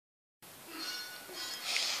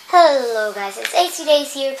Hello guys, it's AC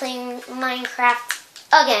Days here playing Minecraft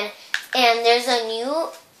again, and there's a new,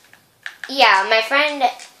 my friend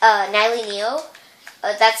Nily Neo,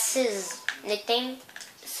 that's his nickname,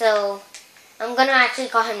 so I'm gonna actually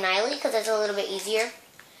call him Nily because it's a little bit easier,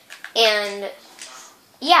 and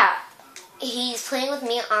yeah, he's playing with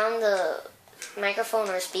me on the microphone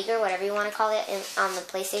or speaker, whatever you want to call it, on the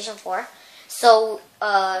PlayStation 4. So,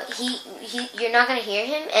 you're not going to hear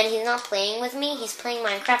him, and he's not playing with me. He's playing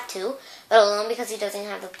Minecraft too, but alone because he doesn't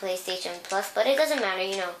have the PlayStation Plus. But it doesn't matter,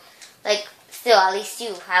 you know. Like, still, at least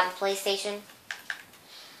you have a PlayStation.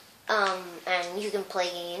 And you can play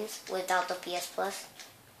games without the PS Plus.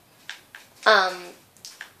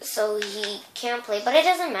 So he can't play, but it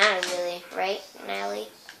doesn't matter really, right, Natalie?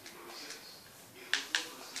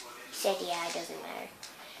 Said, yeah, it doesn't matter.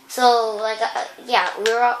 So, like,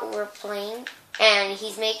 we're playing, and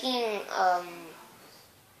he's making,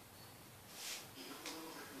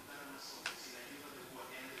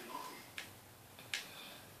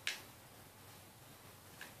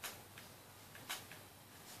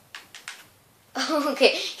 okay,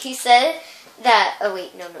 he said that, oh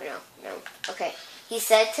wait, no, okay, he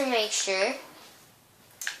said to make sure,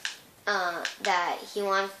 that he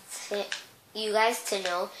wants you guys to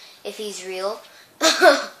know if he's real.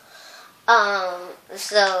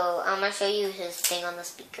 So I'm gonna show you his thing on the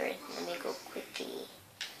speaker. Let me go quickly.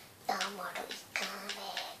 Model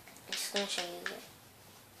comic. I'm just gonna show you it.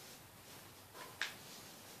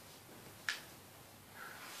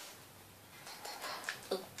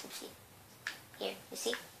 Oh, oopsie. Here, you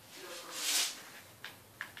see?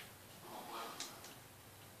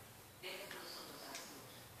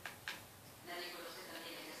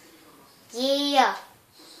 Yeah.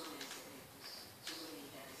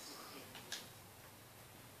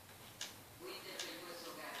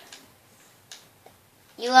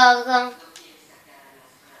 You're welcome.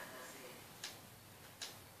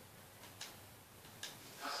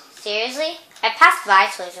 Seriously? I passed by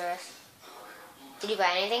Toys R Us. Did you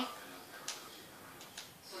buy anything?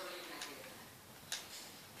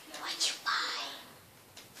 What'd you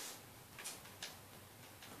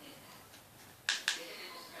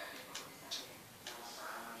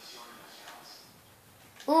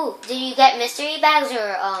buy? Ooh, did you get mystery bags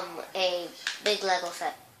or a big Lego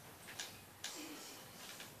set?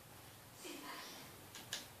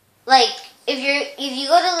 Like, if you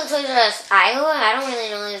go to the Toys R Us aisle, I don't really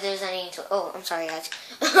know if there's any. Oh, I'm sorry, guys,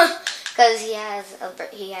 because he had a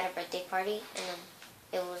birthday party and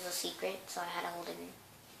it was a secret, so I had to hold it in.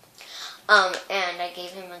 And I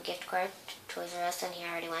gave him a gift card to Toys R Us, and he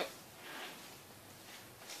already went.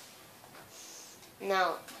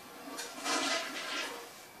 No,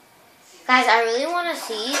 guys, I really want to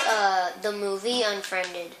see the movie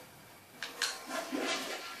Unfriended.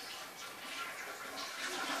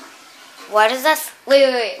 What is that?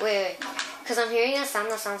 Wait. Because I'm hearing a sound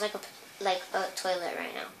that sounds like a toilet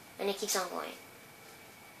right now. And it keeps on going.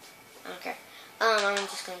 I don't care. I'm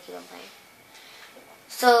just going to keep on playing.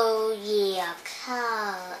 So, yeah.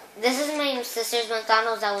 This is my sister's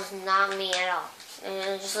McDonald's. That was not me at all. And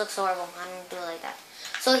it just looks horrible. I don't do it like that.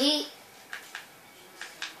 So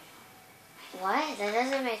What? That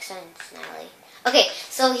doesn't make sense, Natalie. Okay,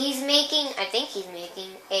 so I think he's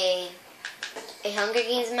making a Hunger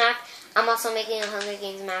Games map. I'm also making a Hunger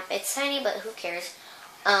Games map. It's tiny, but who cares?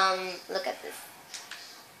 Look at this.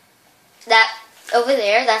 That over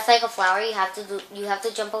there, that's like a flower. You have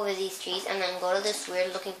to jump over these trees and then go to this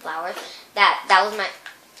weird looking flower. That was my.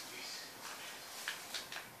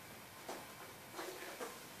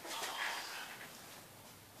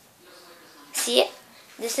 See it?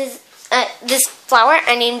 This is this flower.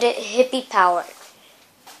 I named it Hippie Power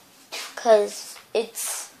because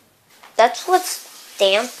that's what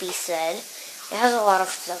Stampy said. It has a lot of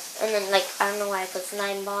stuff. And then, like, I don't know why I put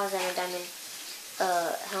 9 balls and a diamond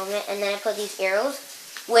helmet. And then I put these arrows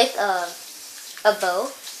with a bow.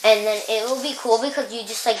 And then it will be cool because you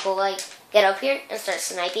just, like, go, like, get up here and start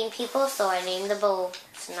sniping people. So I named the bow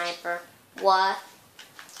Sniper. Whaaa.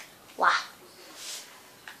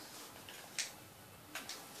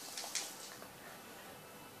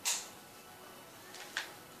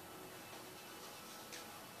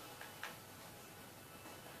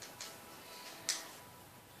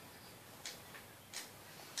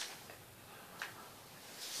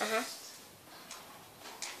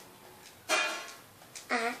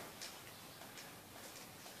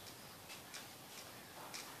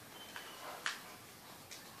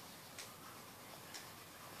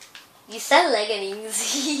 You said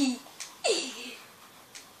leggings.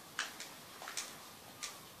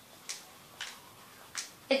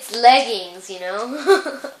 It's leggings, you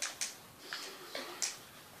know?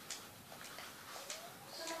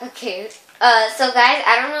 cute. So guys,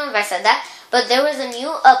 I don't know if I said that, but there was a new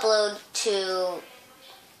upload to,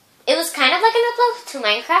 it was kind of like an upload to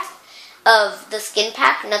Minecraft of the skin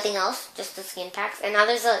pack, nothing else, just the skin packs. And now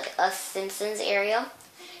there's a Simpsons area.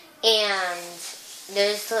 And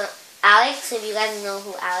there's Alex, if you guys know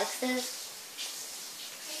who Alex is.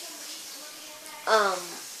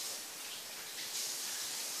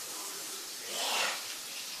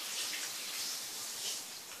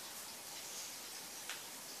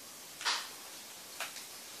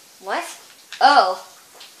 What? Oh.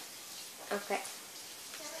 Okay.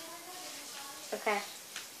 Okay.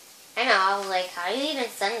 I know, I was like, how do you even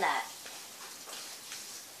send that?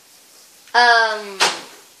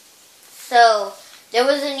 So, there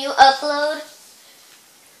was a new upload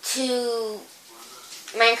to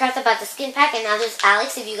Minecraft about the skin pack, and now there's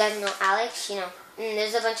Alex, if you guys know Alex, you know, and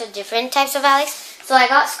there's a bunch of different types of Alex. So I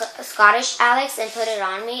got Scottish Alex and put it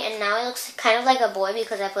on me, and now it looks kind of like a boy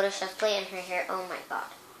because I put a chest plate in her hair. Oh my god.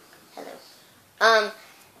 Hello.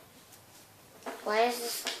 Why is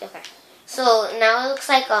this? Okay. So now it looks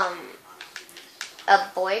like, a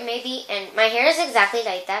boy maybe, and my hair is exactly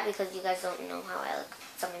like that because you guys don't know how I look,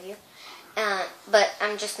 some of you. But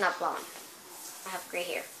I'm just not blonde. I have gray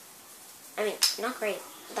hair. I mean, not gray.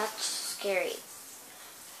 That's scary.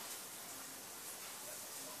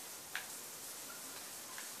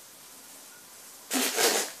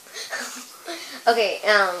 Okay,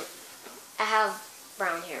 I have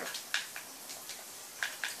brown hair.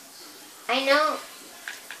 I know.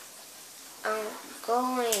 I'm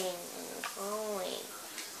going.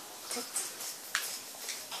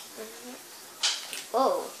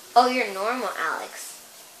 Whoa. Oh, you're normal, Alex.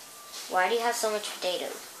 Why do you have so much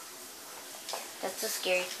potatoes? That's a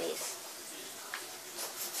scary face.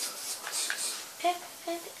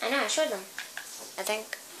 I know, I showed them. I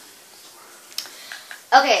think.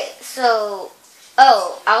 Okay, so...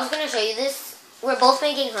 Oh, I was going to show you this. We're both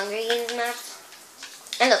making Hunger Games maps.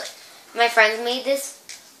 And look, my friends made this.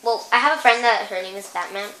 Well, I have a friend that her name is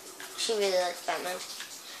Batman. She really likes Batman.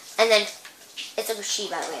 And then, it's a she,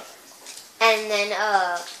 by the way. And then,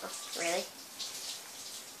 oh, really?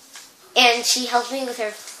 And she helped me with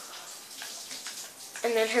her,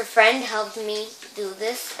 and then her friend helped me do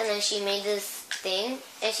this, and then she made this thing,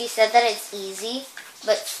 and she said that it's easy,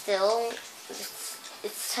 but still,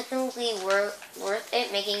 it's technically worth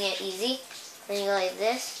it, making it easy. And you go like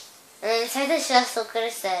this, and then inside the chest, look what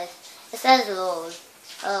it says. It says load.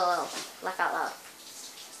 Oh, laugh out loud.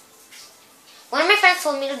 One of my friends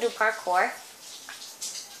told me to do parkour.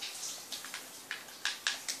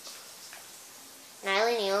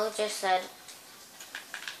 Nily Neo just said,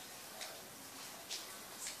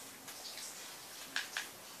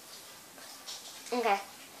 okay.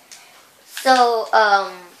 So,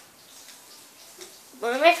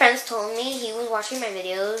 one of my friends told me he was watching my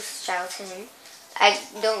videos. Shout out to him. I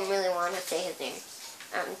don't really want to say his name.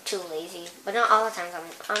 I'm too lazy. But not all the time.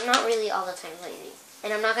 I'm not really all the time lazy.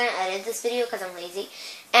 And I'm not going to edit this video because I'm lazy.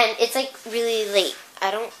 And it's like really late.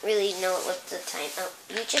 I don't really know what the time. Oh,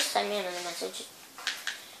 you just sent me another message.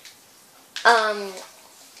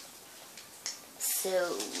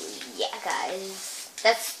 So, yeah, guys.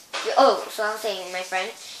 That's, oh, so I was saying, my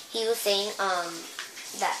friend, he was saying,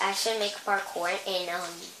 that I should make parkour, and,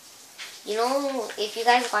 you know, if you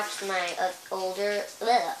guys watched my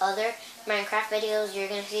other Minecraft videos, you're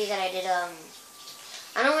gonna see that I did, I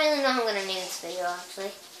don't really know how I'm gonna name this video,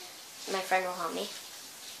 actually. My friend will help me.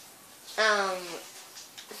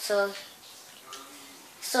 So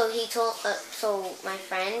my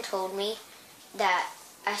friend told me that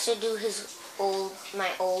I should do my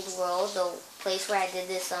old world, the place where I did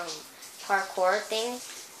this, parkour thing,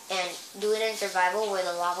 and do it in survival where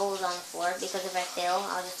the lava was on the floor, because if I fail,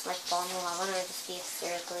 I'll just like fall in the lava and I'll just be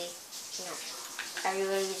hysterically, you know,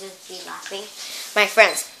 everybody would just be laughing. My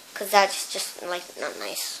friends, because that's just like not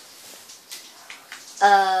nice.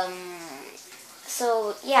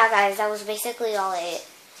 So yeah, guys, that was basically all it.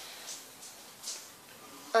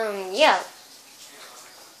 Yeah.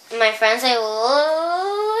 My friends say,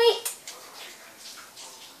 wait.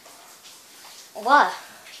 What?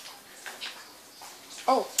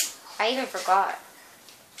 Oh, I even forgot.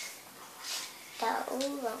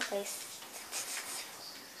 Ooh, wrong place.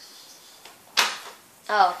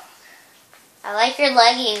 Oh. I like your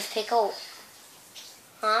leggings, Pickle.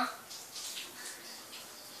 Huh?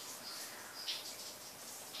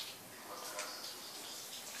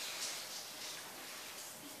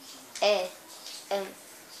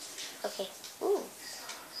 Okay. Ooh.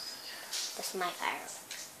 That's my fire.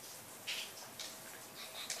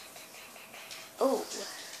 Ooh.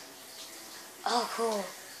 Oh, cool.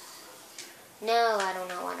 No, I do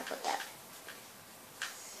not want to put that.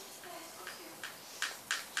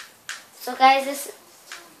 So guys, this...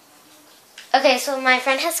 Okay, so my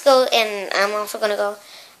friend has to go, and I'm also gonna go.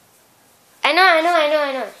 I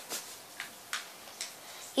know.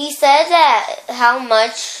 He said that how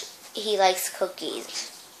much he likes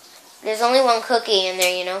cookies. There's only one cookie in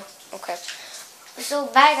there, you know? Okay. So,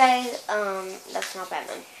 bye guys. That's not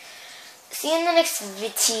Batman. See you in the next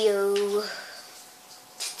video.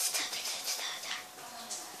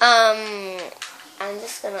 I'm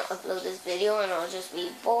just gonna upload this video and I'll just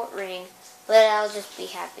be boring, but I'll just be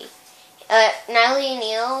happy. Nily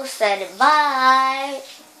Neo said bye.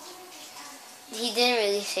 He didn't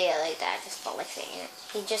really say it like that, I just felt like saying it.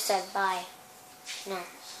 He just said bye. No.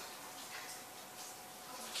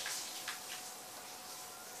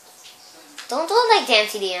 Don't do it like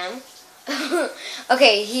Dancy DM.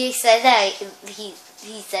 Okay, he said that he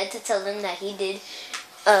said to tell them that he did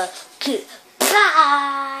bye.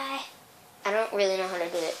 I don't really know how to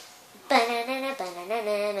do it.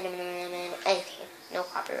 Okay, no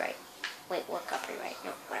copyright. Wait, what copyright?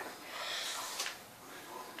 No, whatever.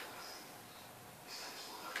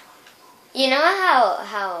 You know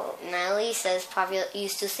how Nily says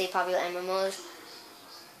used to say popular MMOs?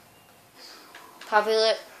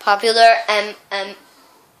 Popular MMO.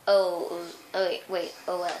 Oh wait,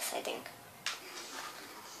 OS, I think.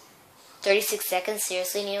 36 seconds,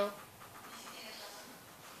 seriously, Neo?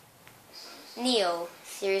 Neo,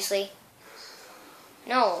 seriously?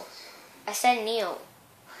 No, I said Neo.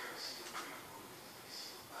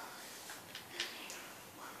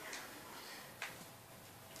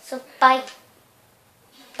 So bye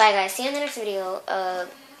guys, see you in the next video.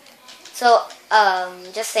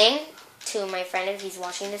 Just saying to my friend if he's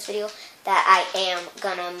watching this video that I am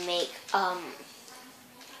gonna make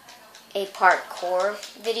a parkour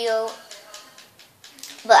video,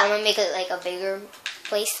 but I'm gonna make it like a bigger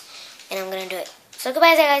place and I'm gonna do it. So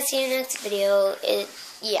goodbye guys, see you in the next video.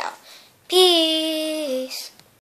 Yeah, peace.